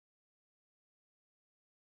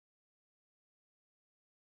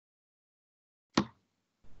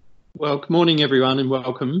Well, good morning everyone and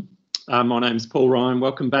welcome. My name is Paul Ryan.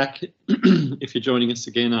 Welcome back if you're joining us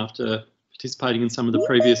again after participating in some of the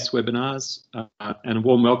previous webinars, and a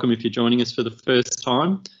warm welcome if you're joining us for the first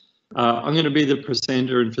time. I'm going to be the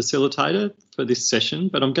presenter and facilitator for this session,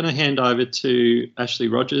 but I'm going to hand over to Ashley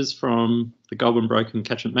Rogers from the Goulburn Broken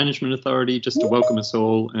Catchment Management Authority just to welcome us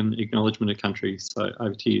all and acknowledgement of country. So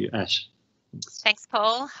over to you, Ash. Thanks,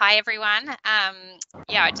 Paul. Hi, everyone.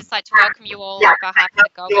 I'd just like to welcome you all on behalf of the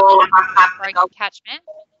Goulburn Broken Catchment.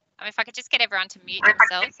 If I could just get everyone to mute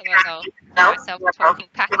themselves, otherwise I'll hear myself talking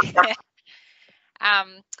back.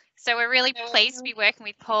 So we're really pleased to be working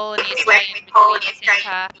with Paul and the Australian Resilience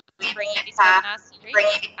Centre to bring you this webinar series.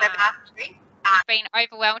 We've been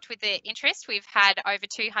overwhelmed with the interest. We've had over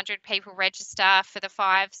 200 people register for the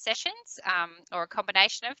 5 sessions, or a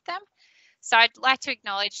combination of them. So I'd like to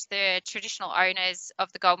acknowledge the traditional owners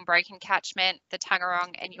of the Goulburn Broken Catchment, the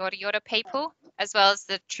Taungurung and Yorta Yorta people, as well as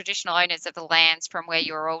the traditional owners of the lands from where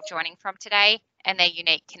you're all joining from today and their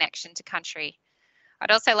unique connection to country. I'd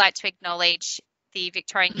also like to acknowledge the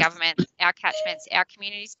Victorian Government, Our Catchments, Our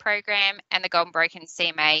Communities program and the Goulburn Broken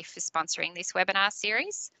CMA for sponsoring this webinar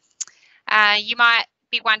series. You might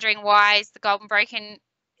be wondering, why is the Goulburn Broken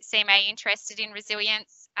CMA interested in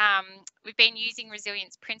resilience? We've been using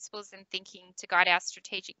resilience principles and thinking to guide our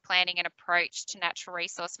strategic planning and approach to natural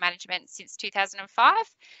resource management since 2005.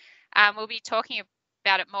 We'll be talking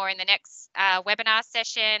about it more in the next webinar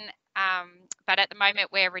session, but at the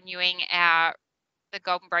moment we're renewing the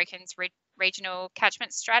Goulburn Broken's regional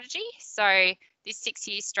catchment strategy. So this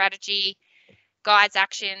 6-year strategy guides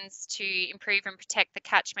actions to improve and protect the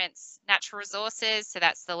catchment's natural resources. So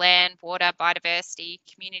that's the land, water, biodiversity,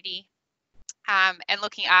 community, and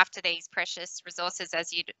looking after these precious resources,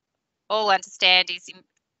 as you'd all understand,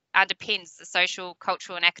 underpins the social,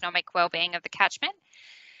 cultural and economic wellbeing of the catchment.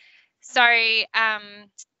 So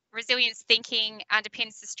resilience thinking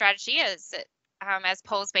underpins the strategy, as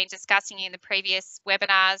Paul's been discussing in the previous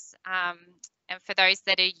webinars. And for those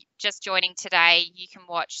that are just joining today, you can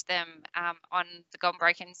watch them on the Goulburn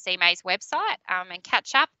Broken CMA's website and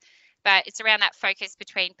catch up. But it's around that focus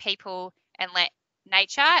between people and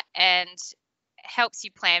nature, and helps you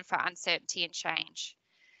plan for uncertainty and change.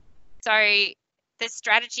 So the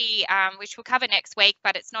strategy, which we'll cover next week,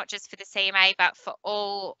 but it's not just for the CMA, but for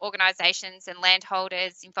all organisations and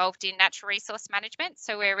landholders involved in natural resource management.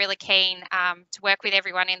 So we're really keen to work with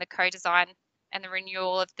everyone in the co-design and the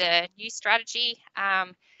renewal of the new strategy.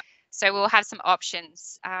 So we'll have some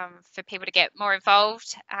options for people to get more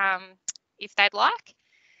involved if they'd like.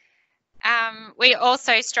 We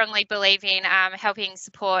also strongly believe in helping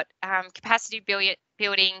support capacity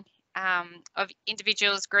building of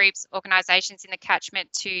individuals, groups, organisations in the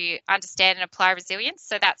catchment to understand and apply resilience.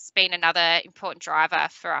 So that's been another important driver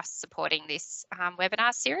for us supporting this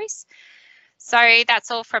webinar series. So that's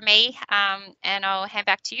all from me, and I'll hand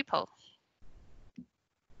back to you, Paul.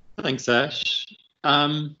 Thanks, Ash.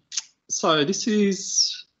 So this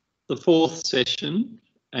is the 4th session.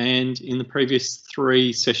 And in the previous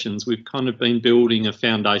 3 sessions, we've kind of been building a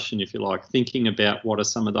foundation, if you like, thinking about what are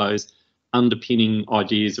some of those underpinning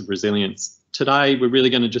ideas of resilience. Today, we're really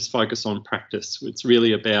going to just focus on practice. It's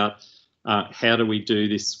really about how do we do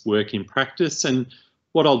this work in practice. And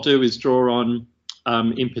what I'll do is draw on,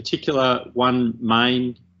 in particular, one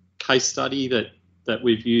main case study that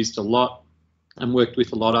we've used a lot and worked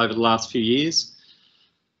with a lot over the last few years.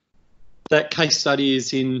 That case study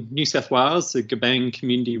is in New South Wales, the Goulburn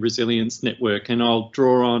Community Resilience Network, and I'll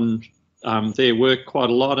draw on their work quite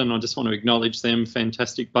a lot, and I just want to acknowledge them.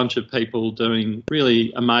 Fantastic bunch of people doing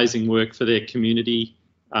really amazing work for their community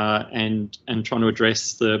and trying to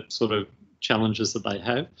address the sort of challenges that they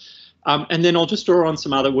have. And then I'll just draw on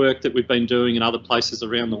some other work that we've been doing in other places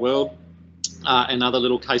around the world and other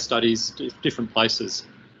little case studies, different places.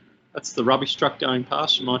 That's the rubbish truck going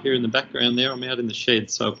past. You might hear in the background there. I'm out in the shed,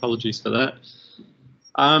 so apologies for that.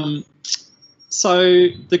 So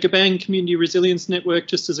the Goulburn Community Resilience Network,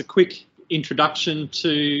 just as a quick introduction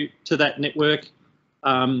to that network.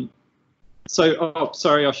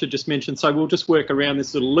 Sorry, I should just mention, so we'll just work around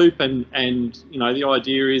this little loop, and you know, the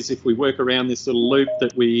idea is if we work around this little loop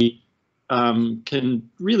that we can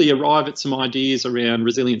really arrive at some ideas around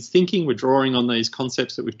resilience thinking. We're drawing on these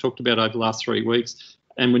concepts that we've talked about over the last 3 weeks.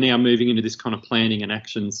 And we're now moving into this kind of planning and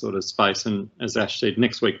action sort of space. And as Ash said,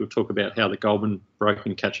 next week we'll talk about how the Goulburn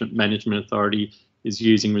Broken Catchment Management Authority is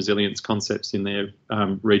using resilience concepts in their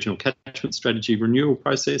regional catchment strategy renewal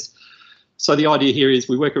process. So the idea here is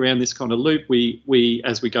we work around this kind of loop. We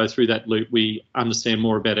as we go through that loop, we understand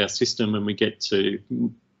more about our system and we get to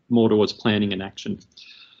more towards planning and action.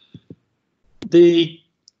 The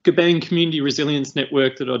Gabang Community Resilience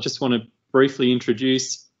Network that I just want to briefly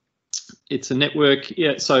introduce. It's a network,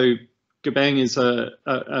 yeah, so Gabang is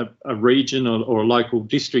a region or a local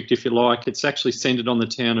district, if you like. It's actually centred on the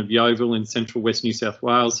town of Yeovil in central West New South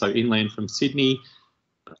Wales, so inland from Sydney.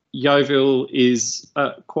 Yeovil is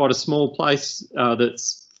quite a small place that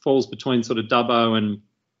falls between sort of Dubbo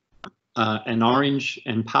and Orange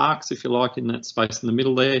and Parks, if you like, in that space in the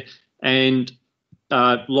middle there. And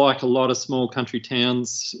like a lot of small country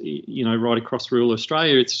towns, you know, right across rural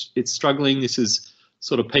Australia, it's struggling. This is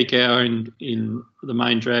sort of peak hour in the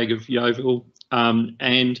main drag of Yeovil,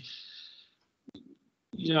 and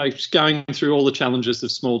you know, it's going through all the challenges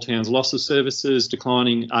of small towns: loss of services,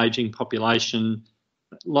 declining ageing population,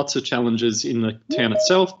 lots of challenges in the town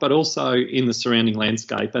itself, but also in the surrounding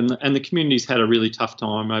landscape. And the community's had a really tough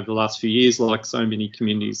time over the last few years, like so many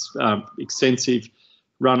communities. Extensive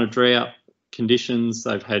run of drought conditions.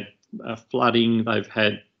 They've had flooding. They've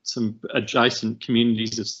had some adjacent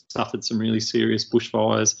communities have suffered some really serious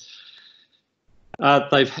bushfires.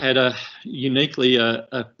 They've had uniquely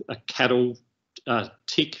a cattle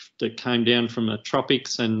tick that came down from the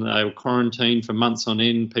tropics, and they were quarantined for months on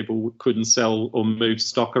end. People couldn't sell or move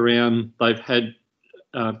stock around. They've had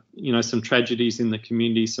you know, some tragedies in the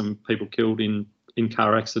community, some people killed in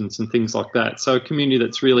car accidents and things like that. So a community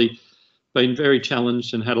that's really been very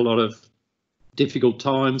challenged and had a lot of difficult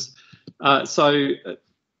times.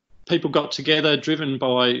 People got together, driven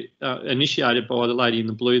by, initiated by the lady in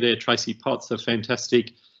the blue there, Tracy Potts, a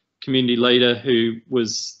fantastic community leader who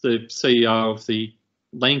was the CEO of the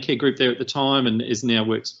land care group there at the time and now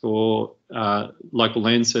works for local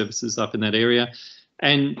land services up in that area.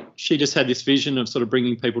 And she just had this vision of sort of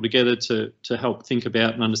bringing people together to help think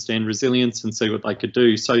about and understand resilience and see what they could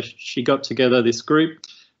do. So she got together this group,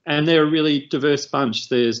 and they're a really diverse bunch.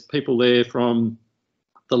 There's people there from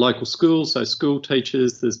the local schools, so school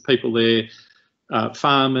teachers, there's people there,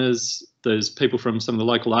 farmers, there's people from some of the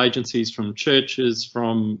local agencies, from churches,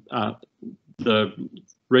 from the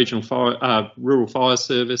regional rural fire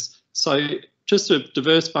service. So just a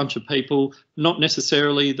diverse bunch of people, not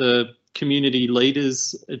necessarily the community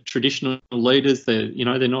leaders, traditional leaders. They're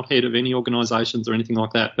not head of any organisations or anything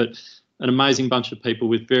like that, but an amazing bunch of people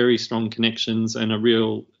with very strong connections and a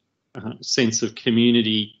real sense of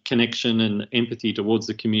community connection and empathy towards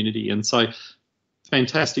the community. And so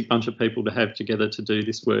fantastic bunch of people to have together to do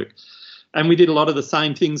this work. And we did a lot of the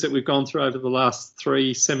same things that we've gone through over the last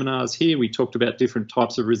 3 seminars here. We talked about different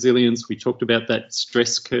types of resilience. We talked about that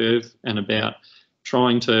stress curve and about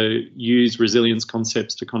trying to use resilience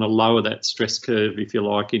concepts to kind of lower that stress curve, if you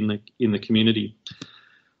like, in the community.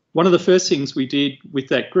 One of the first things we did with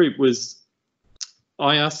that group was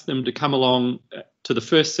I asked them to come along to the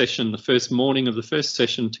first session, the first morning of the first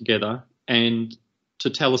session together, and to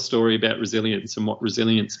tell a story about resilience and what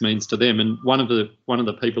resilience means to them. And one of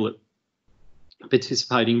the people that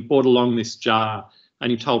participating brought along this jar,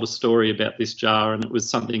 and he told a story about this jar, and it was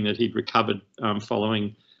something that he'd recovered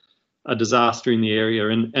following a disaster in the area,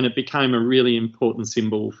 and it became a really important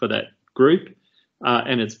symbol for that group.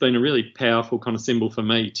 And it's been a really powerful kind of symbol for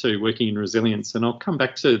me too, working in resilience. And I'll come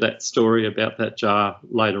back to that story about that jar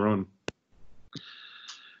later on.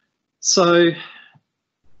 So,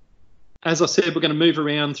 as I said, we're going to move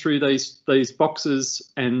around through these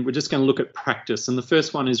boxes, and we're just going to look at practice. And the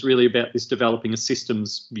first one is really about this developing a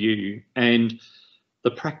systems view. And the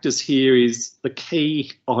practice here is, the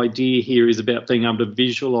key idea here is about being able to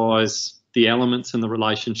visualise the elements and the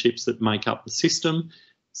relationships that make up the system.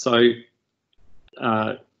 So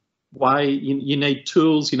you need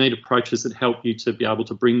tools, you need approaches that help you to be able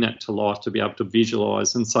to bring that to life, to be able to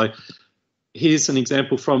visualise. And so here's an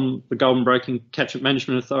example from the Goulburn Broken Catchment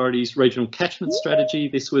Management Authority's regional catchment strategy.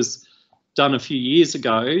 This was done a few years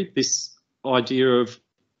ago, this idea of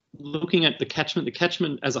looking at the catchment. The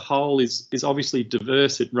catchment as a whole is obviously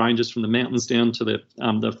diverse. It ranges from the mountains down to the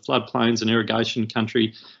floodplains and irrigation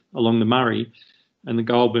country along the Murray and the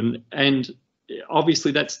Goulburn. And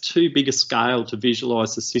obviously that's too big a scale to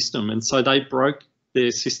visualise the system. And so they broke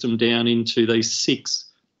their system down into these 6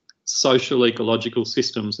 social-ecological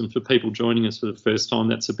systems. And for people joining us for the first time,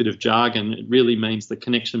 that's a bit of jargon. It really means the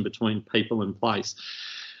connection between people and place.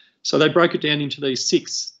 So they broke it down into these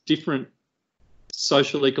 6 different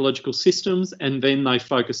social-ecological systems, and then they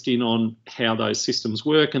focused in on how those systems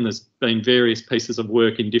work. And there's been various pieces of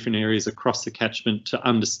work in different areas across the catchment to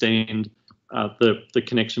understand the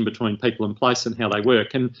connection between people and place and how they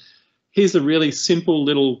work. And here's a really simple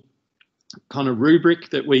little kind of rubric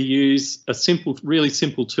that we use, a simple, really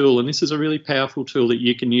simple tool. And this is a really powerful tool that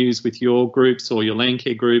you can use with your groups or your land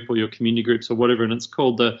care group or your community groups or whatever. And it's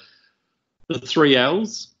called the 3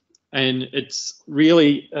 L's. And it's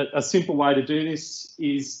really a simple way to do this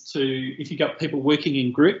is to, if you've got people working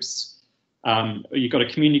in groups, or you've got a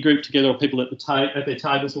community group together, or people at their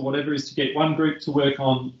tables or whatever, is to get one group to work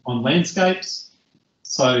on landscapes.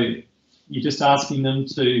 So you're just asking them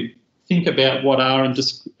to think about what are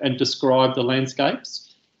and describe the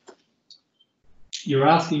landscapes. You're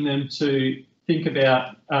asking them to think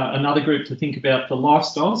about another group to think about the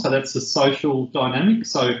lifestyle. So that's the social dynamic.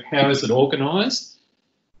 So how is it organised?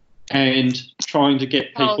 And trying to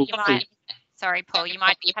get people. Sorry, Paul, you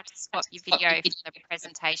might have to swap your video from the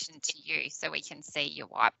presentation to you so we can see your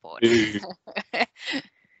whiteboard.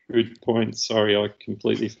 Good point. Sorry, I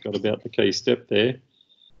completely forgot about the key step there.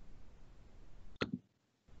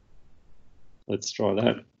 Let's try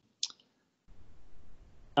that.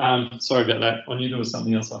 Sorry about that. I knew there was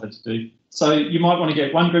something else I had to do. So you might want to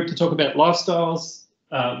get one group to talk about lifestyles,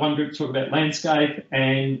 one group to talk about landscape,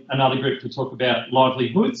 and another group to talk about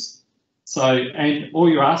livelihoods. So, and all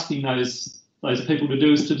you're asking those people to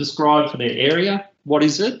do is to describe for their area, what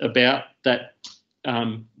is it about that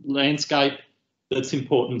landscape that's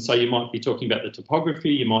important. So you might be talking about the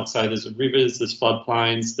topography, you might say there's rivers, there's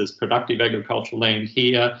floodplains, there's productive agricultural land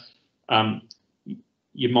here.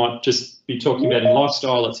 You might just be talking about in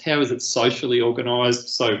lifestyle, it's how is it socially organised?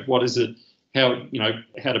 So what is it, how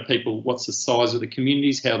do people, what's the size of the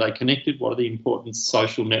communities, how are they connected, what are the important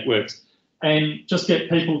social networks? And just get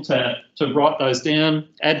people to write those down,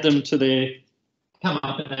 add them to come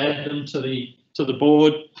up and add them to the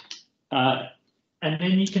board. And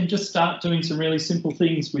then you can just start doing some really simple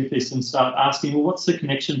things with this and start asking, well, what's the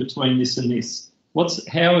connection between this and this?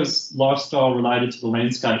 How is lifestyle related to the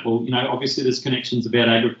landscape? Well, obviously there's connections about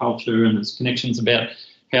agriculture and there's connections about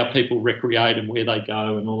how people recreate and where they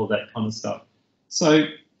go and all of that kind of stuff. So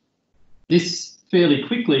this fairly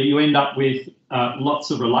quickly you end up with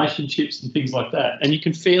lots of relationships and things like that. And you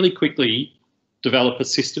can fairly quickly develop a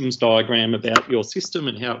systems diagram about your system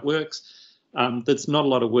and how it works. That's not a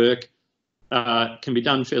lot of work. Can be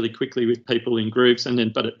done fairly quickly with people in groups,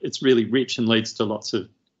 but it's really rich and leads to lots of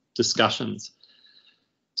discussions.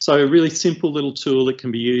 So a really simple little tool that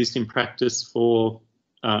can be used in practice for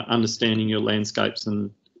understanding your landscapes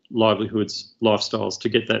and livelihoods, lifestyles, to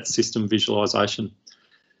get that system visualisation.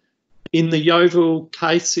 In the Yeovil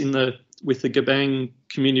case, with the Gabang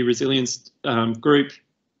Community Resilience group,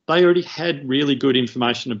 they already had really good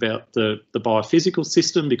information about the biophysical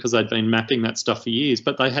system because they'd been mapping that stuff for years,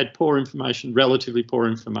 but they had relatively poor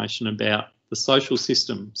information about the social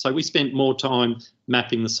system. So we spent more time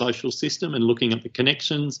mapping the social system and looking at the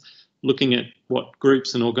connections, looking at what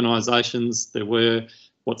groups and organisations there were,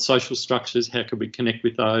 what social structures, how could we connect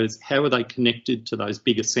with those, how are they connected to those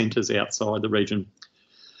bigger centres outside the region.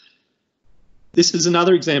 This is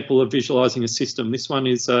another example of visualising a system. This one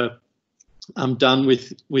is done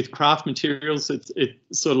with craft materials. It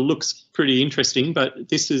sort of looks pretty interesting, but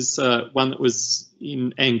this is one that was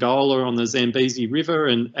in Angola on the Zambezi River,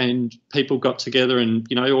 and people got together and,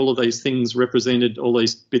 all of these things represented, all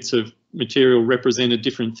these bits of material represented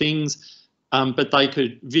different things, but they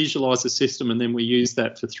could visualise the system, and then we used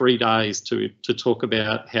that for 3 days to talk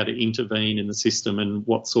about how to intervene in the system and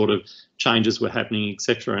what sort of changes were happening,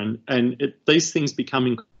 etc. And these things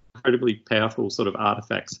become incredibly powerful sort of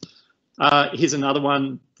artefacts. Here's another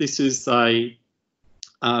one. This is the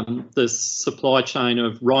supply chain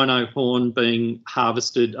of rhino horn being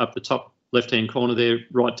harvested up the top left-hand corner there,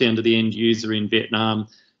 right down to the end user in Vietnam,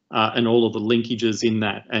 and all of the linkages in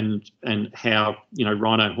that, and how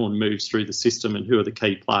rhino horn moves through the system and who are the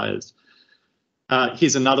key players.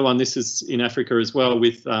 Here's another one. This is in Africa as well,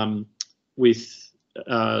 with land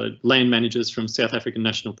managers from South African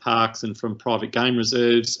national parks and from private game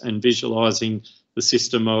reserves, and visualising the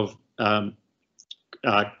system of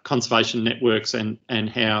conservation networks and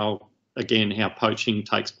how poaching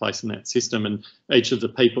takes place in that system, and each of the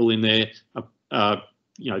people in there are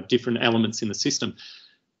different elements in the system.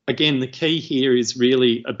 Again, the key here is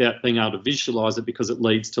really about being able to visualise it, because it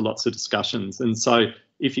leads to lots of discussions. And so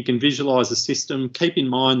if you can visualise a system, keep in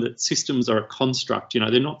mind that systems are a construct.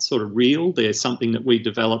 They're not sort of real. They're something that we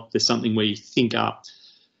develop. They're something we think up.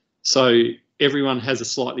 So everyone has a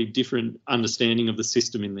slightly different understanding of the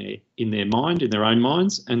system in their mind, in their own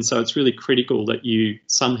minds. And so it's really critical that you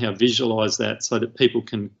somehow visualise that so that people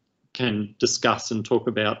can discuss and talk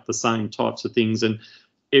about the same types of things. And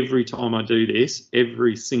every time I do this,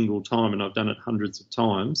 every single time, and I've done it hundreds of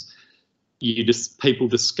times, people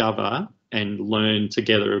discover and learn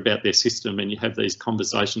together about their system, and you have these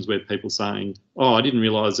conversations where people saying, oh, I didn't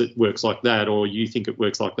realise it works like that, or you think it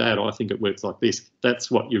works like that, or I think it works like this. That's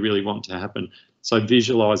what you really want to happen. So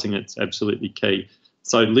visualising it's absolutely key.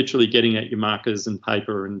 So literally getting at your markers and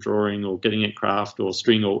paper and drawing, or getting at craft or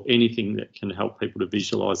string or anything that can help people to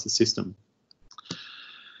visualise the system.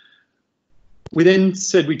 We then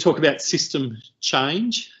said we talk about system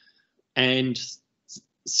change, and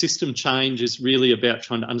system change is really about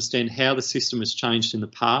trying to understand how the system has changed in the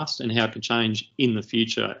past and how it could change in the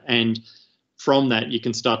future. And from that, you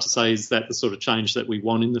can start to say, is that the sort of change that we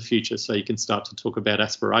want in the future? So you can start to talk about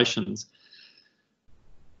aspirations.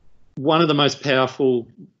 One of the most powerful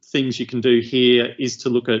things you can do here is to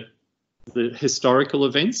look at the historical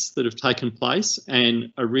events that have taken place,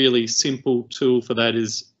 and a really simple tool for that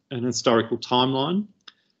is an historical timeline.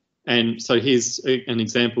 And so here's an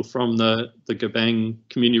example from the Gabang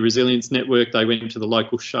Community Resilience Network. They went to the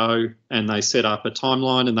local show and they set up a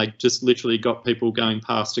timeline, and they just literally got people going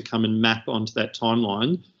past to come and map onto that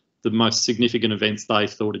timeline the most significant events they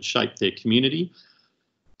thought had shaped their community.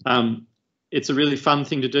 It's a really fun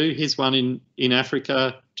thing to do. Here's one in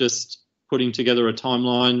Africa, just putting together a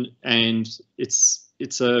timeline, and it's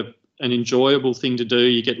an enjoyable thing to do.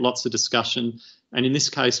 You get lots of discussion, and in this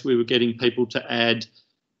case, we were getting people to add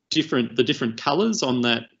the different colours on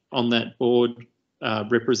that board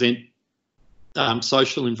represent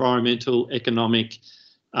social, environmental, economic,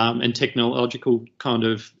 and technological kind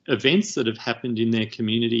of events that have happened in their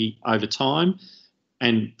community over time.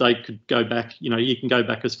 And they could go back, you can go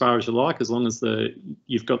back as far as you like, as long as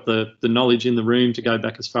you've got the knowledge in the room to go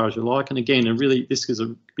back as far as you like. And again, this has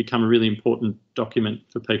become a really important document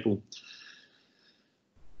for people.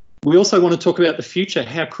 We also want to talk about the future.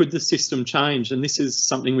 How could the system change? And this is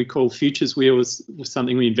something we call Futures Wheel, was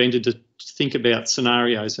something we invented to think about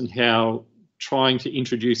scenarios and how trying to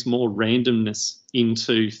introduce more randomness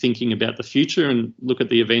into thinking about the future and look at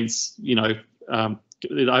the events,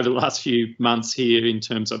 over the last few months here, in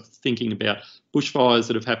terms of thinking about bushfires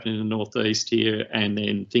that have happened in the northeast here, and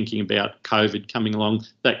then thinking about COVID coming along.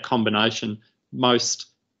 That combination, most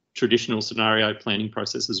traditional scenario planning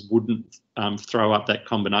processes wouldn't throw up that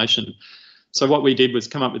combination. So what we did was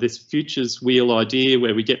come up with this futures wheel idea,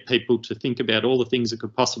 where we get people to think about all the things that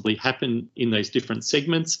could possibly happen in these different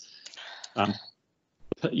segments.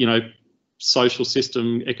 Social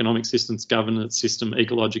system, economic systems, governance system,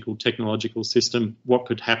 ecological, technological system, what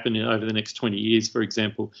could happen over the next 20 years, for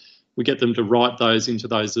example. We get them to write those into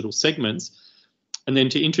those little segments, and then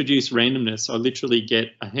to introduce randomness. I literally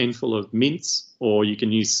get a handful of mints, or you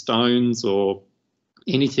can use stones or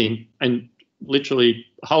anything, and literally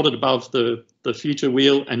hold it above the future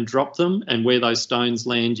wheel and drop them, and where those stones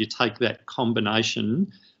land, you take that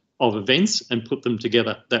combination of events and put them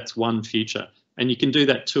together. That's one future. And you can do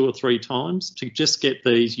that 2 or 3 times to just get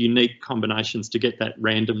these unique combinations, to get that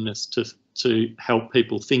randomness to help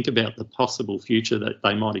people think about the possible future that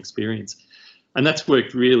they might experience. And that's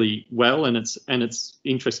worked really well, and it's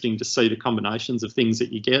interesting to see the combinations of things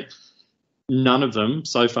that you get. None of them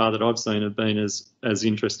so far that I've seen have been as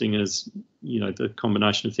interesting as the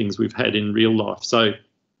combination of things we've had in real life. So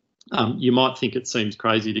you might think it seems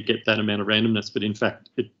crazy to get that amount of randomness, but in fact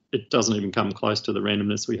it doesn't even come close to the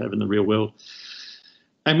randomness we have in the real world.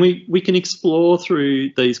 And we can explore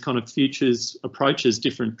through these kind of futures approaches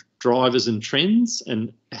different drivers and trends,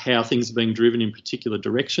 and how things are being driven in particular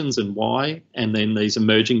directions and why, and then these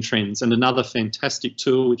emerging trends. And another fantastic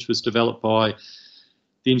tool which was developed by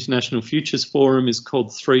the International Futures Forum is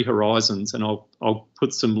called 3 Horizons, and I'll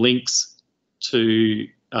put some links to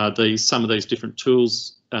some of these different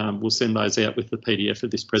tools. We'll send those out with the PDF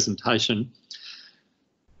of this presentation.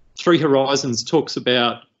 3 Horizons talks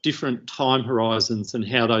about different time horizons and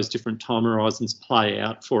how those different time horizons play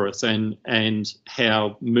out for us, and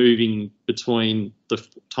how moving between the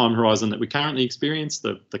time horizon that we currently experience,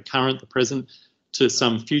 the current, the present, to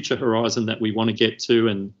some future horizon that we want to get to,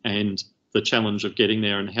 and the challenge of getting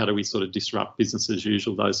there, and how do we sort of disrupt business as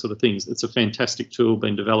usual, those sort of things. It's a fantastic tool,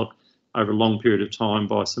 been developed over a long period of time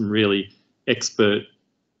by some really expert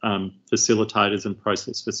facilitators and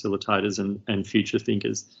process facilitators and future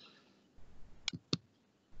thinkers.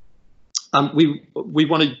 We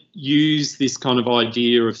want to use this kind of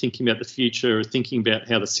idea of thinking about the future, thinking about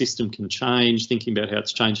how the system can change, thinking about how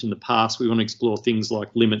it's changed in the past. We want to explore things like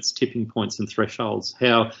limits, tipping points and thresholds,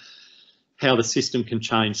 how the system can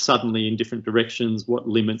change suddenly in different directions, what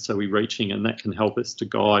limits are we reaching, and that can help us to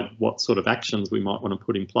guide what sort of actions we might want to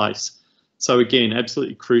put in place. So again,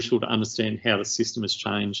 absolutely crucial to understand how the system has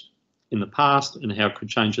changed in the past and how it could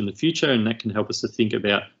change in the future, and that can help us to think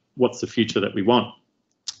about what's the future that we want.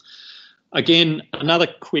 Again, another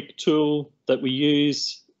quick tool that we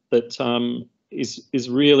use that is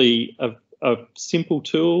really a simple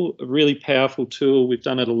tool, a really powerful tool. We've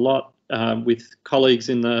done it a lot with colleagues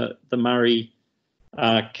in the Murray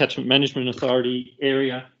Catchment Management Authority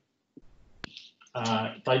area.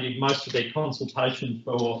 They did most of their consultation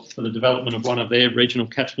for the development of one of their regional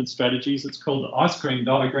catchment strategies. It's called the ice cream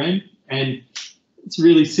diagram, and it's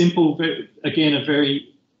really simple, but again, a very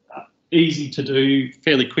easy to do,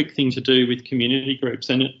 fairly quick thing to do with community groups.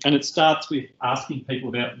 And it starts with asking people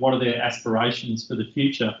about what are their aspirations for the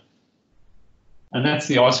future. And that's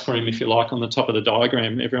the ice cream, if you like, on the top of the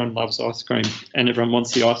diagram. Everyone loves ice cream and everyone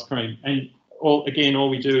wants the ice cream. And all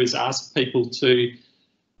we do is ask people to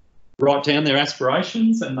write down their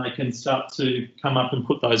aspirations, and they can start to come up and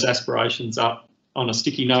put those aspirations up on a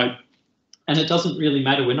sticky note. And it doesn't really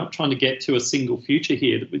matter. We're not trying to get to a single future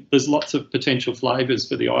here. There's lots of potential flavours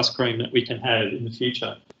for the ice cream that we can have in the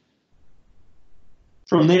future.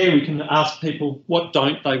 From there, we can ask people, what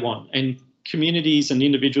don't they want? And communities and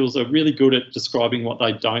individuals are really good at describing what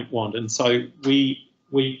they don't want. And so we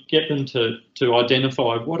get them to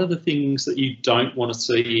identify what are the things that you don't want to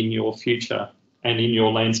see in your future and in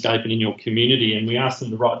your landscape and in your community. And we ask them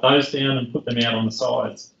to write those down and put them out on the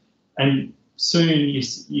sides. And soon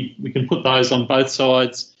we can put those on both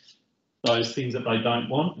sides, those things that they don't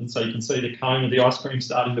want. And so you can see the cone of the ice cream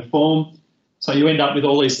starting to form. So you end up with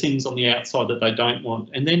all these things on the outside that they don't want.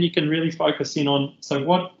 And then you can really focus in on, so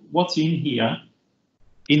what's in here,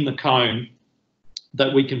 in the cone,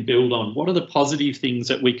 that we can build on? What are the positive things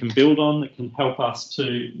that we can build on that can help us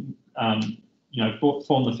to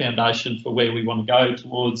form the foundation for where we want to go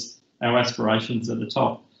towards our aspirations at the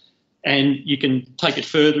top? And you can take it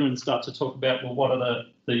further and start to talk about, well, what are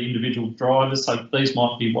the individual drivers? So these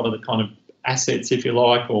might be what are the kind of assets, if you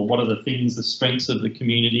like, or what are the things, the strengths of the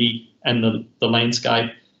community and the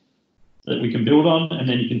landscape that we can build on. And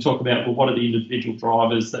then you can talk about, well, what are the individual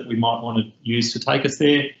drivers that we might want to use to take us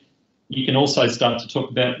there? You can also start to talk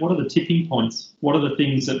about what are the tipping points? What are the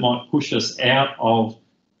things that might push us out of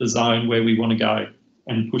the zone where we want to go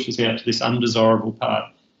and push us out to this undesirable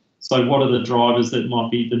part? So what are the drivers that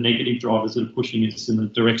might be the negative drivers that are pushing us in the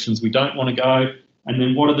directions we don't want to go? And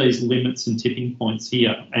then what are these limits and tipping points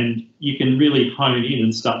here? And you can really hone in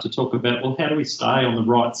and start to talk about, well, how do we stay on the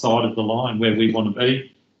right side of the line where we want to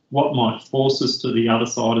be? What might force us to the other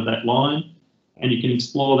side of that line? And you can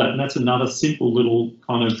explore that. And that's another simple little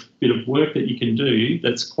kind of bit of work that you can do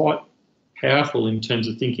that's quite powerful in terms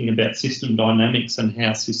of thinking about system dynamics and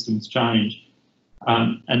how systems change.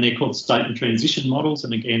 And they're called state and transition models.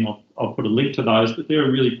 And again, I'll put a link to those, but they're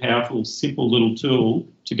a really powerful, simple little tool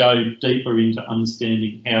to go deeper into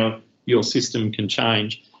understanding how your system can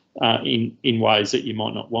change in ways that you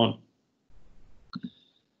might not want.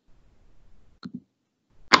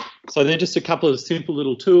 So they're just a couple of simple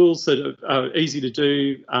little tools that are easy to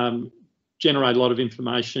do, generate a lot of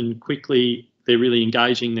information quickly. They're really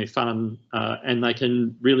engaging, they're fun, and they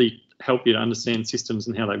can really help you to understand systems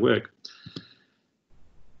and how they work.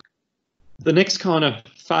 The next kind of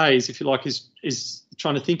phase, if you like, is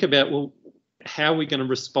trying to think about, well, how are we going to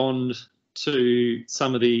respond to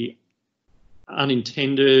some of the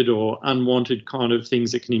unintended or unwanted kind of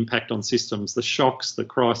things that can impact on systems, the shocks, the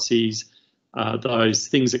crises, those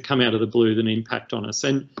things that come out of the blue that impact on us.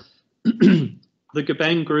 And the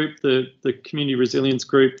Gabang group, the community resilience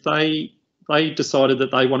group, they decided that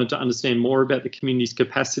they wanted to understand more about the community's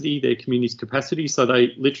capacity, their community's capacity. So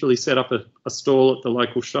they literally set up a stall at the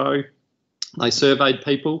local show. They surveyed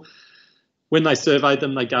people. When they surveyed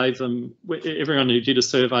them, they gave them, everyone who did a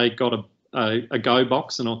survey got a go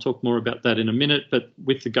box, and I'll talk more about that in a minute, but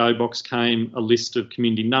with the go box came a list of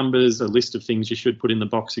community numbers, a list of things you should put in the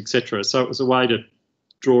box, etc. So it was a way to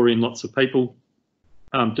draw in lots of people,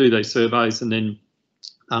 do these surveys, and then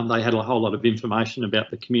they had a whole lot of information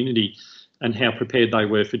about the community and how prepared they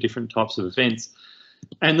were for different types of events.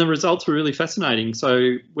 And the results were really fascinating.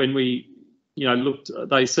 So when we looked,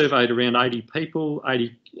 they surveyed around 80 people,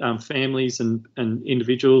 80 families and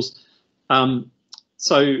individuals.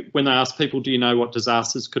 So when they asked people, do you know what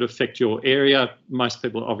disasters could affect your area? Most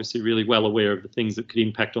people are obviously really well aware of the things that could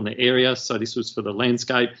impact on their area. So this was for the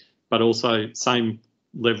landscape, but also same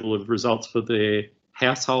level of results for their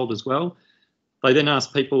household as well. They then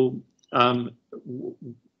asked people, how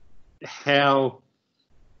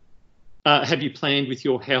have you planned with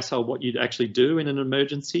your household what you'd actually do in an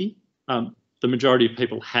emergency? The majority of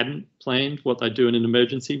people hadn't planned what they do in an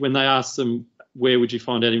emergency. When they asked them, where would you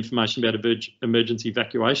find out information about emergency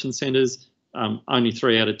evacuation centres, only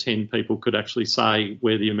 3 out of 10 people could actually say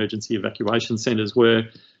where the emergency evacuation centres were.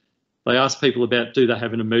 They asked people about, do they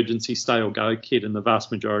have an emergency stay or go kit, and the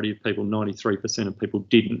vast majority of people, 93% of people,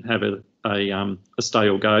 didn't have a stay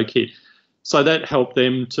or go kit. So that helped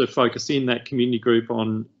them to focus in that community group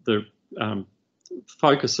on the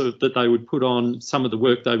focus that they would put on some of the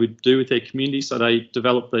work they would do with their community. So they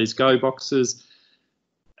develop these go boxes,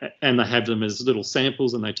 and they have them as little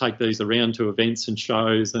samples, and they take these around to events and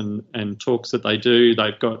shows and talks that they do.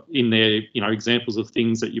 They've got in there, examples of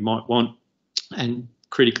things that you might want, and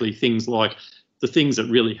critically things like the things that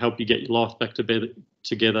really help you get your life back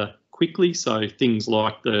together quickly. So things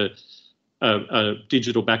like a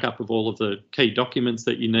digital backup of all of the key documents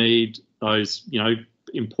that you need, those,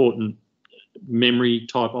 important memory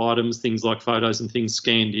type items, things like photos and things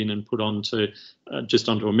scanned in and put onto just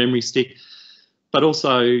onto a memory stick. But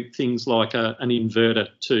also things like an inverter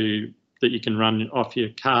that you can run off your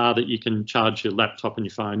car, that you can charge your laptop and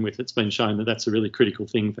your phone with. It's been shown that that's a really critical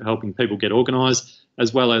thing for helping people get organised,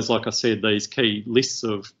 as well as, like I said, these key lists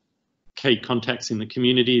of key contacts in the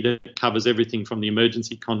community that covers everything from the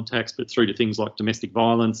emergency contacts, but through to things like domestic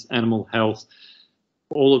violence, animal health,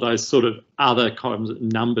 all of those sort of other kinds of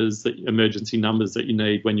numbers, emergency numbers that you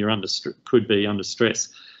need when you're could be under stress.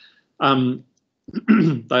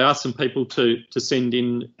 They asked some people to send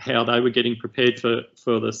in how they were getting prepared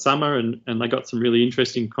for the summer, and they got some really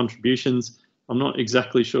interesting contributions. I'm not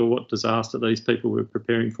exactly sure what disaster these people were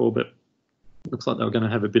preparing for, but it looks like they were going to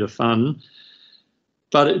have a bit of fun.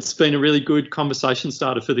 But it's been a really good conversation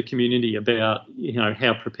starter for the community about,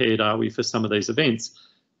 how prepared are we for some of these events.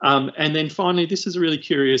 And then finally, this is a really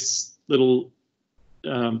curious little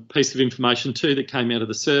piece of information too that came out of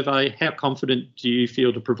the survey. How confident do you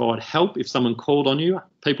feel to provide help if someone called on you?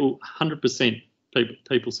 100%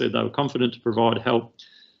 people said they were confident to provide help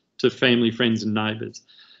to family, friends and neighbours.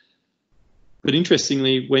 But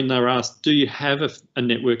interestingly, when they were asked, do you have a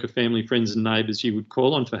network of family, friends and neighbours you would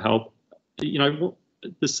call on for help,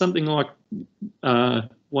 there's something like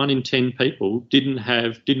 1 in 10 people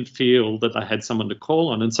didn't feel that they had someone to call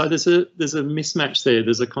on. And so there's a mismatch there.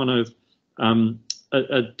 There's a kind of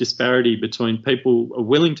a disparity between people are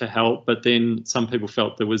willing to help, but then some people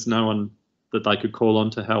felt there was no one that they could call on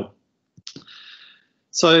to help.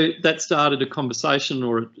 So that started a conversation,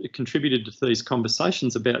 or it contributed to these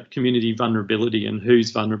conversations about community vulnerability and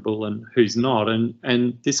who's vulnerable and who's not.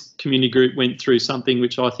 And this community group went through something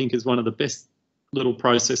which I think is one of the best little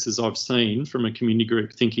processes I've seen from a community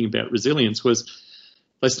group thinking about resilience. Was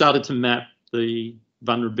they started to map the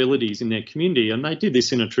vulnerabilities in their community, and they did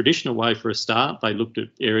this in a traditional way for a start. They looked at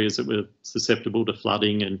areas that were susceptible to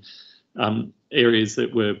flooding, and areas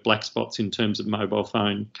that were black spots in terms of mobile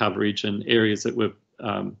phone coverage, and areas that were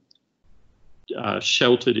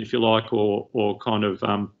sheltered, if you like, or kind of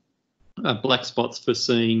black spots for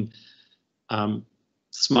seeing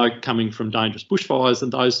smoke coming from dangerous bushfires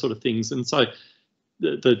and those sort of things. And so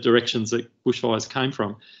the directions that bushfires came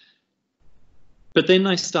from. But then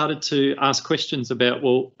they started to ask questions about,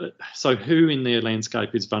 well, so who in their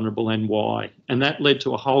landscape is vulnerable and why? And that led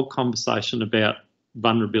to a whole conversation about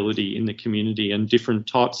vulnerability in the community and different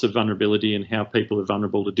types of vulnerability and how people are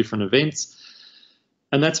vulnerable to different events.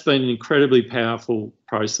 And that's been an incredibly powerful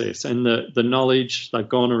process. And the knowledge, they've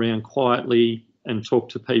gone around quietly and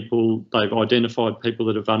talked to people. They've identified people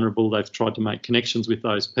that are vulnerable. They've tried to make connections with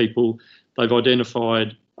those people. They've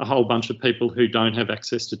identified a whole bunch of people who don't have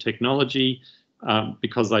access to technology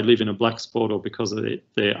because they live in a black spot or because of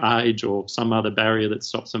their age or some other barrier that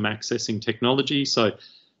stops them accessing technology. So,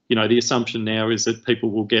 the assumption now is that people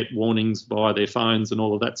will get warnings via their phones and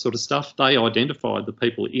all of that sort of stuff. They identified the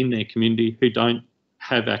people in their community who don't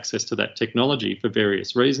have access to that technology for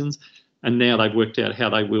various reasons, and now they've worked out how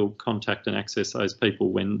they will contact and access those people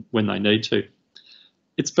when they need to.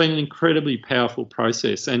 It's been an incredibly powerful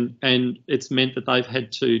process, and it's meant that they've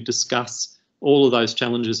had to discuss all of those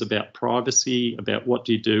challenges about privacy, about what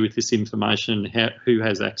do you do with this information, who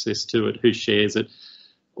has access to it, who shares it,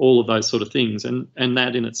 all of those sort of things. And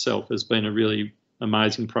that in itself has been a really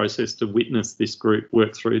amazing process to witness this group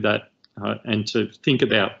work through that and to think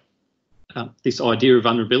about this idea of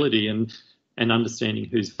vulnerability and understanding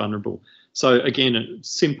who's vulnerable. So again, a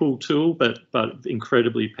simple tool, but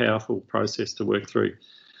incredibly powerful process to work through.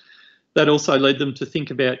 That also led them to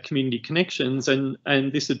think about community connections, and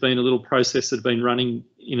this had been a little process that had been running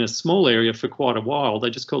in a small area for quite a while. They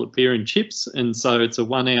just call it beer and chips, and so it's a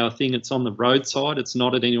 1 hour thing. It's on the roadside. It's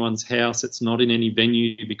not at anyone's house. It's not in any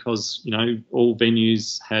venue because, all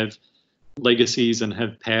venues have legacies and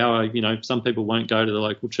have power. Some people won't go to the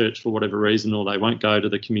local church for whatever reason, or they won't go to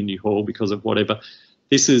the community hall because of whatever.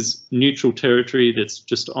 This is neutral territory that's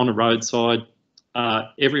just on a roadside.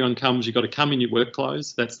 Everyone comes. You've got to come in your work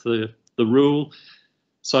clothes. That's the rule,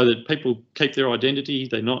 so that people keep their identity.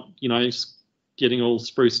 They're not, getting all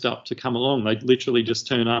spruced up to come along. They literally just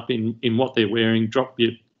turn up in what they're wearing, drop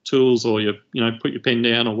your tools or put your pen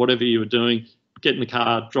down or whatever you were doing, get in the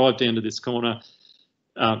car, drive down to this corner,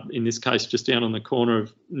 in this case just down on the corner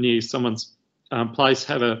of near someone's place,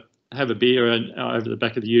 have a beer over the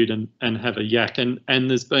back of the ute and have a yak. And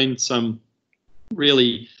there's been some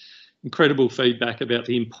really incredible feedback about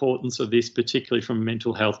the importance of this, particularly from a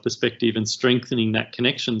mental health perspective, and strengthening that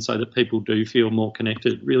connection so that people do feel more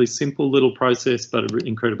connected. Really simple little process, but an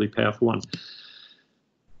incredibly powerful one.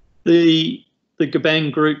 The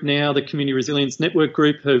Gabang group now, the Community Resilience Network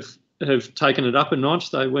group, have taken it up a notch.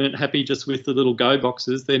 They weren't happy just with the little go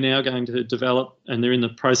boxes. They're now going to develop, and they're in the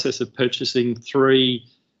process of purchasing 3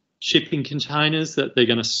 shipping containers that they're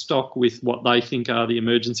going to stock with what they think are the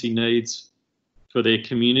emergency needs for their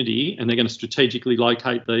community, and they're going to strategically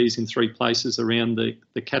locate these in 3 places around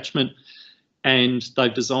the catchment, and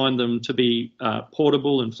they've designed them to be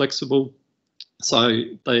portable and flexible. So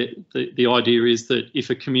the idea is that if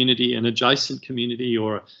a community, an adjacent community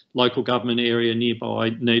or a local government area nearby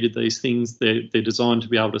needed these things, they're designed to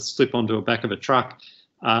be able to slip onto the back of a truck.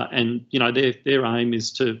 And you know, their aim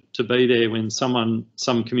is to be there when some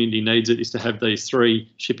community needs it, is to have these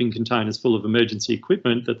 3 shipping containers full of emergency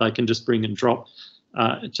equipment that they can just bring and drop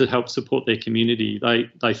to help support their community.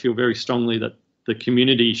 They feel very strongly that the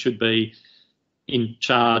community should be in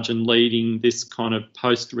charge and leading this kind of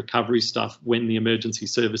post-recovery stuff when the emergency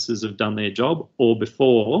services have done their job, or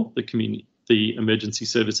before the emergency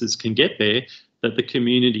services can get there, that the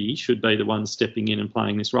community should be the ones stepping in and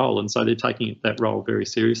playing this role. And so they're taking that role very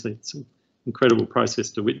seriously. It's an incredible process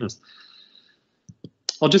to witness.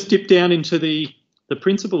 I'll just dip down into the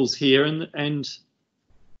principles here, and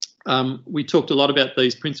we talked a lot about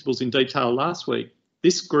these principles in detail last week.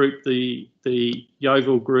 This group, the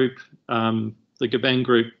Yeovil group, the Gabang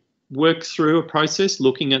group, worked through a process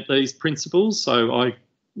looking at these principles. So I,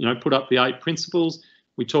 put up the 8 principles.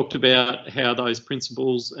 We talked about how those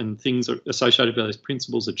principles and things associated with those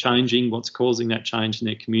principles are changing, what's causing that change in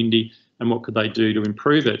their community, and what could they do to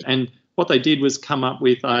improve it. And what they did was come up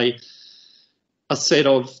with a set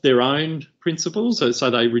of their own principles. So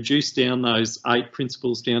they reduced down those 8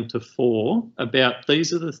 principles down to 4, about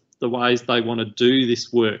these are the ways they want to do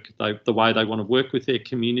this work, the way they want to work with their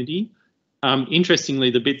community. Interestingly,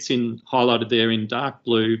 the bits highlighted there in dark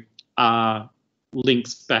blue are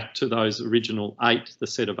links back to those original 8, the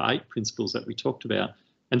set of 8 principles that we talked about.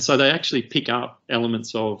 And so they actually pick up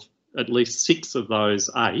elements of at least 6 of those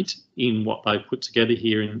 8 in what they've put together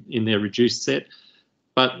here in their reduced set.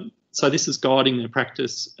 But so this is guiding their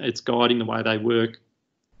practice, it's guiding the way they work,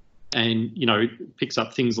 and, it picks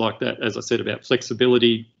up things like that, as I said, about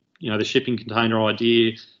flexibility, the shipping container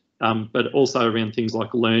idea, but also around things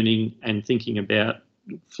like learning and thinking about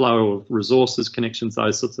flow of resources, connections,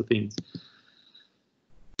 those sorts of things.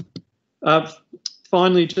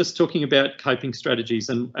 Finally, just talking about coping strategies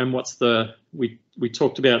and what's we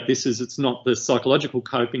talked about this is, it's not the psychological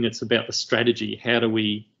coping, it's about the strategy. How do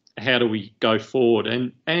we go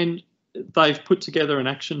forward? And they've put together an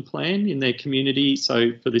action plan in their community.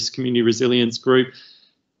 So for this community resilience group,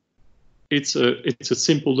 it's a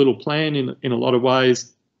simple little plan in a lot of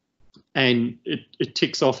ways, and it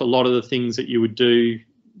ticks off a lot of the things that you would do,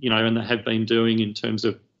 and they have been doing in terms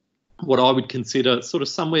of what I would consider sort of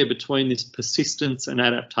somewhere between this persistence and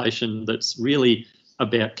adaptation that's really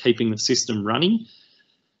about keeping the system running.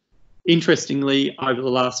 Interestingly, over the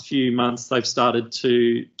last few months, they've started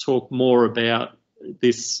to talk more about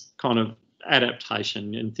this kind of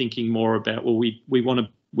adaptation and thinking more about, well, we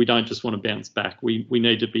don't just want to bounce back. We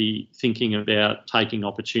need to be thinking about taking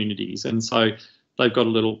opportunities. And so they've got a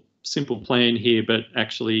little simple plan here, but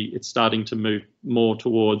actually it's starting to move more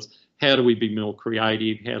towards how do we be more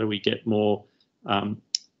creative? How do we get more,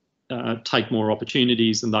 take more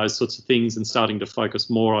opportunities and those sorts of things, and starting to focus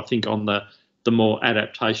more, I think, on the more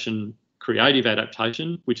adaptation, creative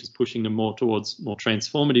adaptation, which is pushing them more towards more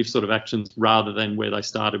transformative sort of actions rather than where they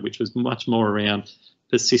started, which was much more around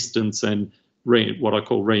persistence and what I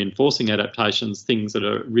call reinforcing adaptations, things that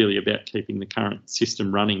are really about keeping the current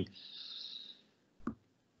system running.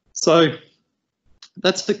 So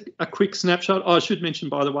that's a quick snapshot. I should mention,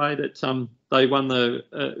 by the way, that they won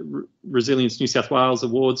the Resilience New South Wales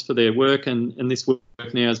Awards for their work, and this work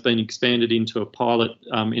now has been expanded into a pilot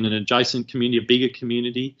in an adjacent community, a bigger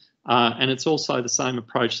community, and it's also the same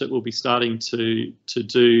approach that we'll be starting to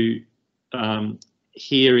do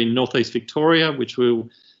here in Northeast Victoria, which will,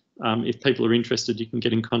 if people are interested, you can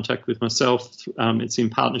get in contact with myself. It's in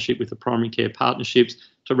partnership with the Primary Care Partnerships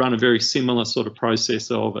to run a very similar sort of process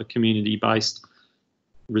of a community-based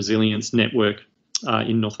resilience network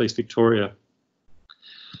in Northeast Victoria.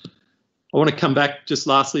 I want to come back just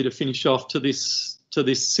lastly to finish off to this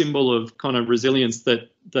symbol of kind of resilience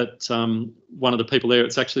that one of the people there,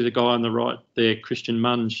 it's actually the guy on the right there, Christian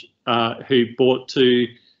Munge, who brought to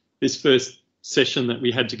this first session that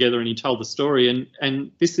we had together, and he told the story.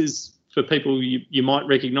 And this is, for people, you might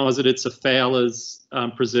recognise it, it's a Fowler's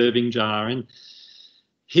preserving jar. And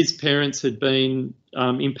his parents had been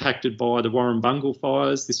impacted by the Warrumbungle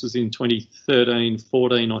fires. This was in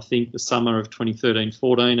 2013-14, I think, the summer of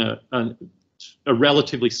 2013-14, a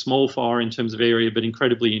relatively small fire in terms of area, but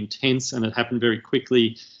incredibly intense, and it happened very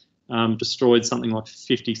quickly, destroyed something like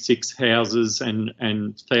 56 houses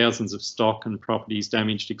and thousands of stock and properties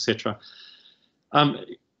damaged, etc.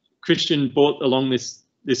 Christian brought along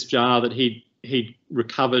this jar that he'd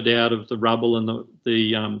recovered out of the rubble, and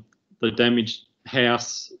the damaged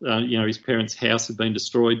house, his parents' house had been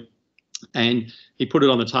destroyed, and he put it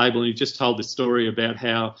on the table, and he just told this story about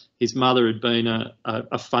how his mother had been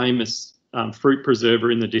a famous fruit preserver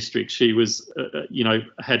in the district. She was,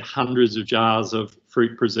 had hundreds of jars of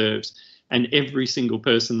fruit preserves, and every single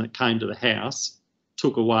person that came to the house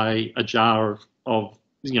took away a jar of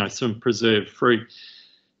some preserved fruit.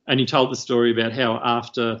 And he told the story about how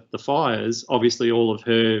after the fires, obviously all of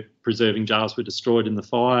her preserving jars were destroyed in the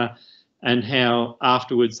fire, and how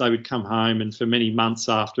afterwards they would come home, and for many months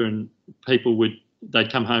after, and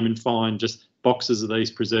they'd come home and find just boxes of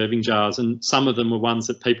these preserving jars, and some of them were ones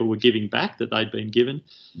that people were giving back that they'd been given,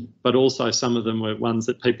 but also some of them were ones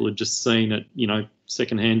that people had just seen at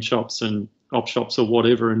second-hand shops and op shops or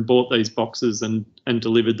whatever, and bought these boxes and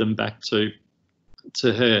delivered them back to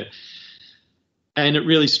her. And it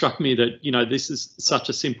really struck me that, this is such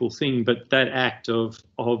a simple thing, but that act of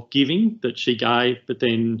giving that she gave, but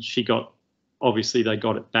then obviously they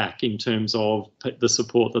got it back in terms of the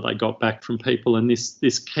support that they got back from people, and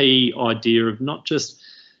this key idea of not just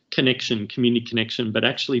community connection, but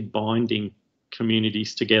actually binding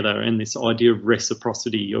communities together, and this idea of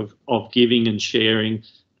reciprocity of giving and sharing,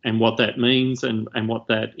 and what that means and what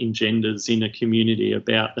that engenders in a community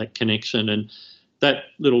about that connection. And that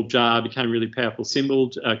little jar became a really powerful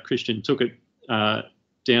symbol. Christian took it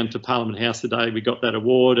down to Parliament House today. We got that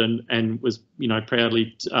award, and was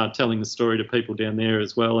proudly telling the story to people down there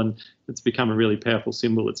as well. And it's become a really powerful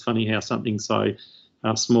symbol. It's funny how something so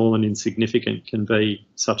small and insignificant can be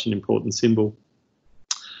such an important symbol.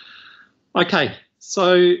 Okay,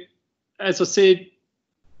 so as I said,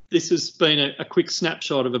 this has been a quick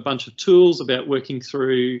snapshot of a bunch of tools about working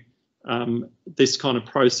through this kind of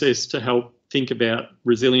process to help think about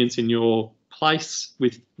resilience in your place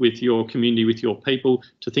with your community, with your people,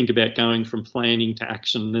 to think about going from planning to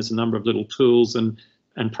action. There's a number of little tools and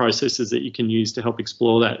processes that you can use to help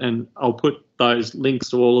explore that, and I'll put those links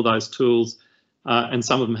to all of those tools, and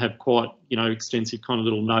some of them have quite extensive kind of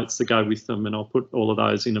little notes that go with them, and I'll put all of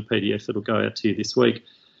those in a PDF that'll go out to you this week.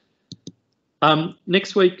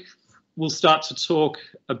 Next week we'll start to talk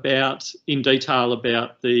in detail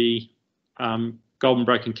about the Golden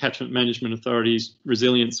Break and Catchment Management Authority's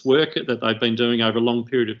resilience work that they've been doing over a long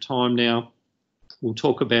period of time now. We'll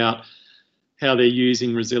talk about how they're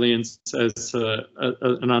using resilience as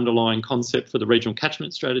an underlying concept for the regional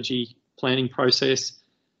catchment strategy planning process.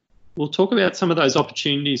 We'll talk about some of those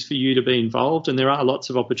opportunities for you to be involved, and there are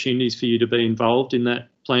lots of opportunities for you to be involved in that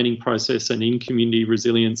planning process and in community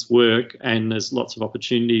resilience work, and there's lots of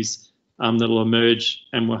opportunities that'll emerge,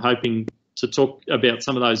 and we're hoping to talk about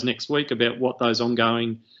some of those next week, about what those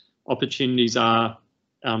ongoing opportunities are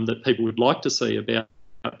that people would like to see about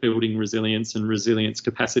building resilience and resilience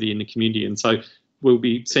capacity in the community. And so we'll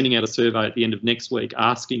be sending out a survey at the end of next week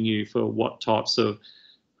asking you for what types of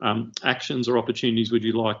actions or opportunities would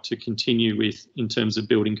you like to continue with in terms of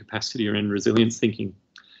building capacity around resilience thinking.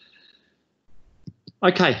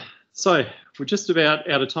 Okay, so we're just about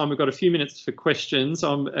out of time. We've got a few minutes for questions.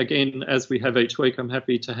 Again, as we have each week, I'm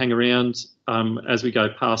happy to hang around as we go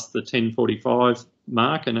past the 10:45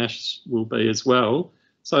 mark, and Ash will be as well.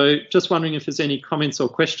 So just wondering if there's any comments or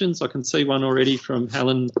questions. I can see one already from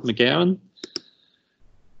Helen McGowan.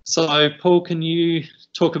 So Paul, can you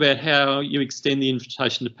talk about how you extend the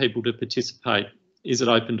invitation to people to participate? Is it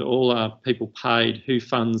open to all? Are people paid? Who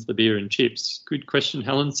funds the beer and chips? Good question,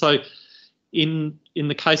 Helen. So in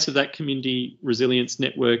the case of that community resilience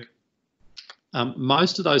network,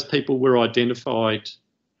 most of those people were identified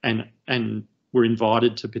and were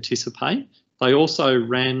invited to participate. They also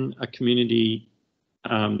ran a community,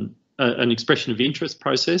 an expression of interest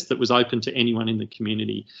process that was open to anyone in the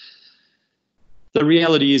community. The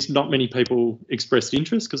reality is not many people expressed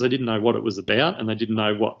interest because they didn't know what it was about and they didn't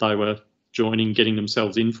know what they were getting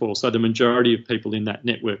themselves in for. So the majority of people in that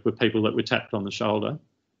network were people that were tapped on the shoulder.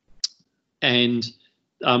 And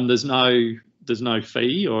there's no there's no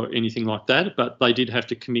fee or anything like that, but they did have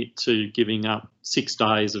to commit to giving up 6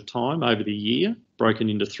 days of time over the year, broken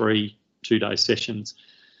into 3 2-day sessions.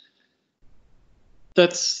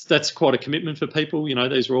 That's quite a commitment for people. You know,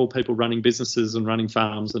 these are all people running businesses and running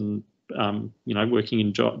farms and you know, working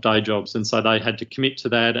in day jobs, and so they had to commit to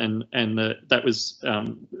that, and that was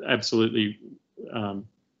absolutely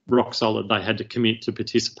rock solid. They had to commit to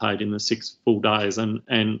participate in the 6 full days, and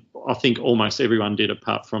I think almost everyone did,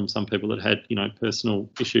 apart from some people that had, you know, personal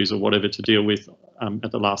issues or whatever to deal with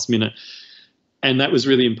at the last minute. And that was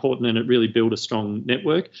really important, and it really built a strong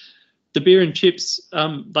network. The beer and chips,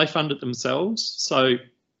 they fund it themselves, so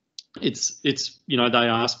it's you know, they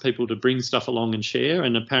ask people to bring stuff along and share,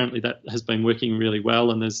 and apparently that has been working really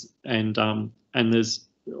well. And there's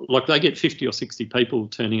like, they get 50 or 60 people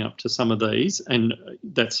turning up to some of these, and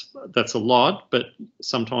that's a lot, but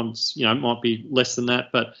sometimes, you know, it might be less than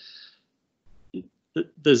that. But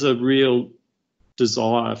there's a real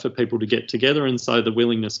desire for people to get together, and so the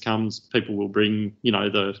willingness comes. People will bring, you know,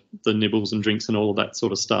 the nibbles and drinks and all of that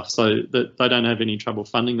sort of stuff, so that they don't have any trouble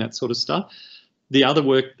funding that sort of stuff. The other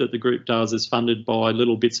work that the group does is funded by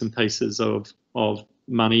little bits and pieces of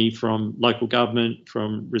money from local government,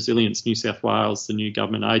 from Resilience New South Wales, the new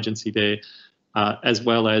government agency there, as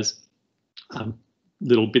well as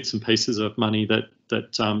little bits and pieces of money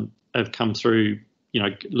that have come through, you know,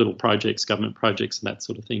 little projects, government projects and that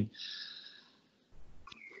sort of thing.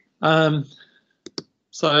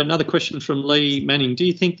 So another question from Lee Manning: do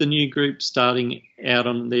you think the new group starting out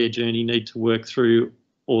on their journey need to work through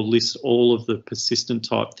or list all of the persistent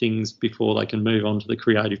type things before they can move on to the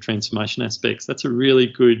creative transformation aspects? That's a really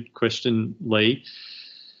good question, Lee.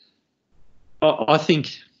 I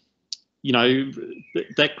think, you know,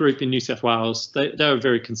 that group in New South Wales, they were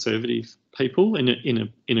very conservative people in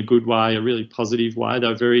a good way, a really positive way. They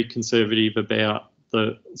were very conservative about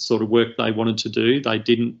the sort of work they wanted to do. They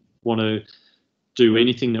didn't want to do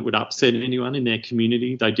anything that would upset anyone in their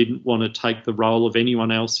community. They didn't want to take the role of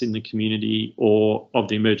anyone else in the community or of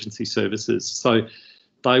the emergency services. So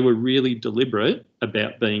they were really deliberate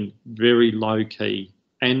about being very low key.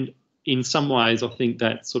 And in some ways, I think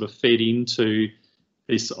that sort of fed into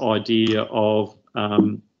this idea of a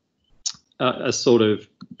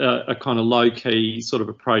kind of low key sort of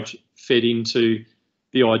approach, fed into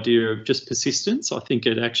the idea of just persistence. I think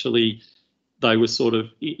it actually, they were sort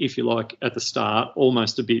of, if you like, at the start,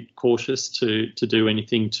 almost a bit cautious to do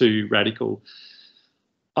anything too radical.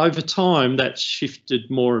 Over time, that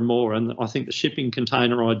shifted more and more, and I think the shipping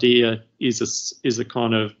container idea is a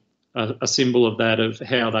kind of a symbol of that, of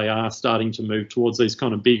how they are starting to move towards these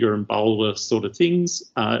kind of bigger and bolder sort of things,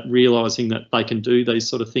 realising that they can do these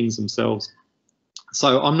sort of things themselves.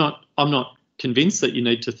 So I'm not convinced that you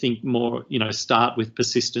need to think more, you know, start with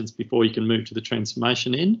persistence before you can move to the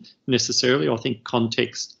transformation end necessarily. I think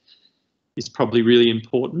context is probably really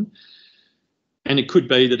important. And it could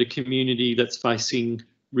be that a community that's facing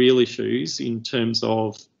real issues in terms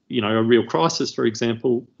of, you know, a real crisis, for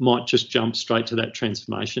example, might just jump straight to that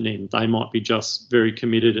transformation end. They might be just very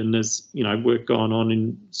committed, and there's, you know, work going on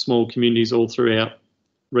in small communities all throughout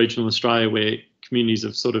regional Australia where communities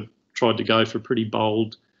have sort of tried to go for pretty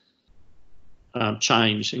bold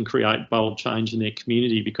change and create bold change in their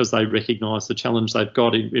community because they recognise the challenge they've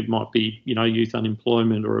got. It might be, you know, youth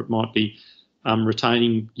unemployment, or it might be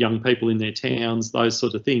retaining young people in their towns, those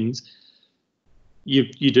sort of things.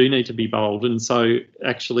 You do need to be bold, and so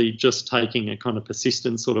actually just taking a kind of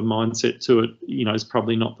persistent sort of mindset to it, you know, is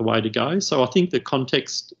probably not the way to go. So I think the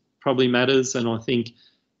context probably matters, and I think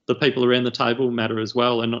the people around the table matter as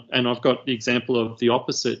well. And I've got the example of the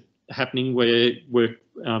opposite happening, where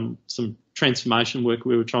some transformation work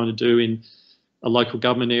we were trying to do in a local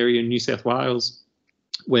government area in New South Wales,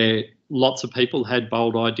 where lots of people had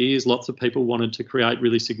bold ideas, lots of people wanted to create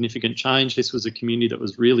really significant change. This was a community that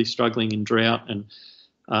was really struggling in drought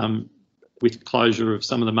and with closure of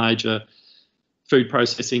some of the major food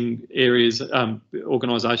processing areas,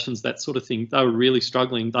 organisations, that sort of thing. They were really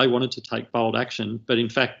struggling. They wanted to take bold action, but in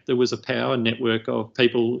fact there was a power network of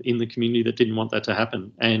people in the community that didn't want that to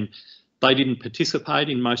happen, and they didn't participate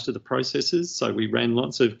in most of the processes. So we ran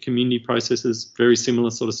lots of community processes, very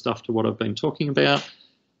similar sort of stuff to what I've been talking about.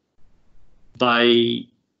 They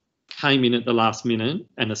came in at the last minute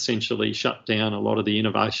and essentially shut down a lot of the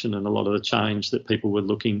innovation and a lot of the change that people were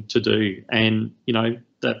looking to do. And, you know,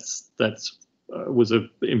 that's was a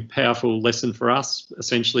powerful lesson for us.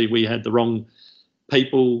 Essentially, we had the wrong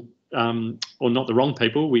people, or not the wrong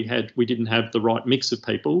people. We didn't have the right mix of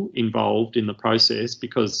people involved in the process,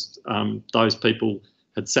 because those people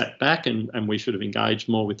had sat back, and we should have engaged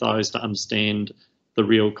more with those to understand the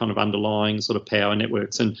real kind of underlying sort of power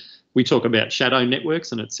networks. And we talk about shadow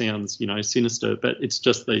networks, and it sounds, you know, sinister, but it's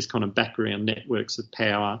just these kind of background networks of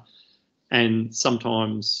power. And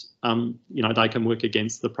sometimes, you know, they can work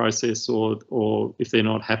against the process, or if they're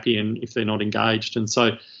not happy and if they're not engaged. And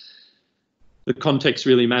so the context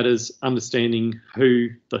really matters, understanding who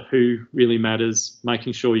really matters,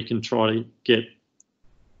 making sure you can try to get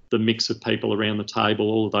the mix of people around the table.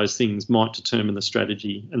 All of those things might determine the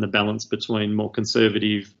strategy and the balance between more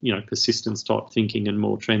conservative, you know, persistence type thinking and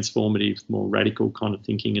more transformative, more radical kind of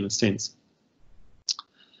thinking in a sense.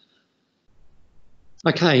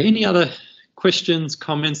 Okay, any other questions,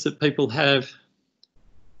 comments that people have?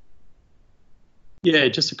 Yeah,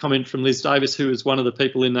 just a comment from Liz Davis, who was one of the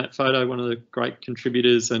people in that photo, one of the great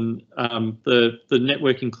contributors. And the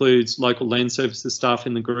network includes local land services staff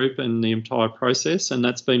in the group and the entire process, and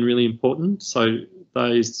that's been really important. So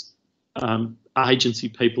those agency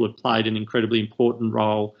people have played an incredibly important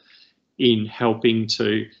role in helping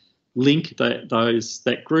to link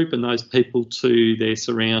that group and those people to their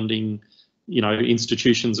surrounding, you know,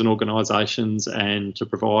 institutions and organisations, and to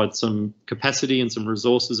provide some capacity and some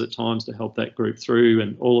resources at times to help that group through,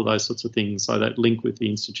 and all of those sorts of things. So that link with the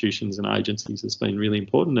institutions and agencies has been really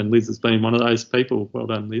important, and Liz has been one of those people. Well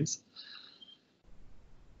done, Liz.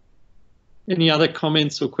 Any other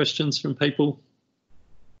comments or questions from people?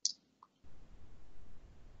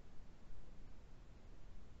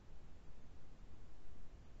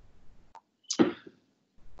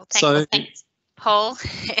 Well, thanks, Paul.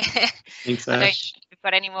 Thanks, Ash. I don't think we've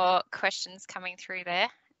got any more questions coming through there.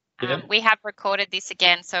 Yeah. We have recorded this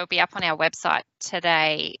again, so it'll be up on our website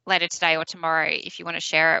later today or tomorrow, if you want to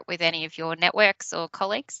share it with any of your networks or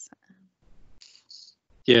colleagues.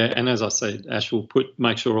 Yeah, and as I said, Ash will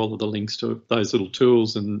make sure all of the links to those little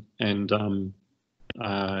tools and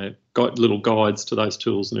got little guides to those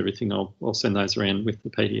tools and everything. I'll send those around with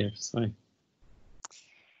the PDF. So.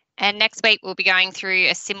 And next week we'll be going through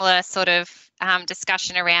a similar sort of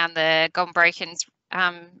discussion around the Gulbenbrokens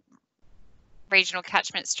regional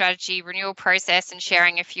catchment strategy renewal process, and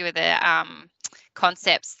sharing a few of the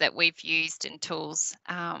concepts that we've used and tools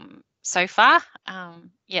so far.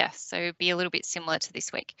 Yeah, so it'll be a little bit similar to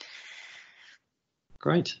this week.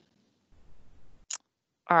 Great.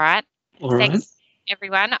 All right. Thanks, right,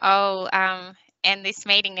 everyone. I'll end this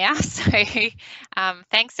meeting now. So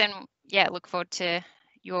thanks, and yeah, look forward to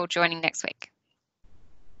you all joining next week.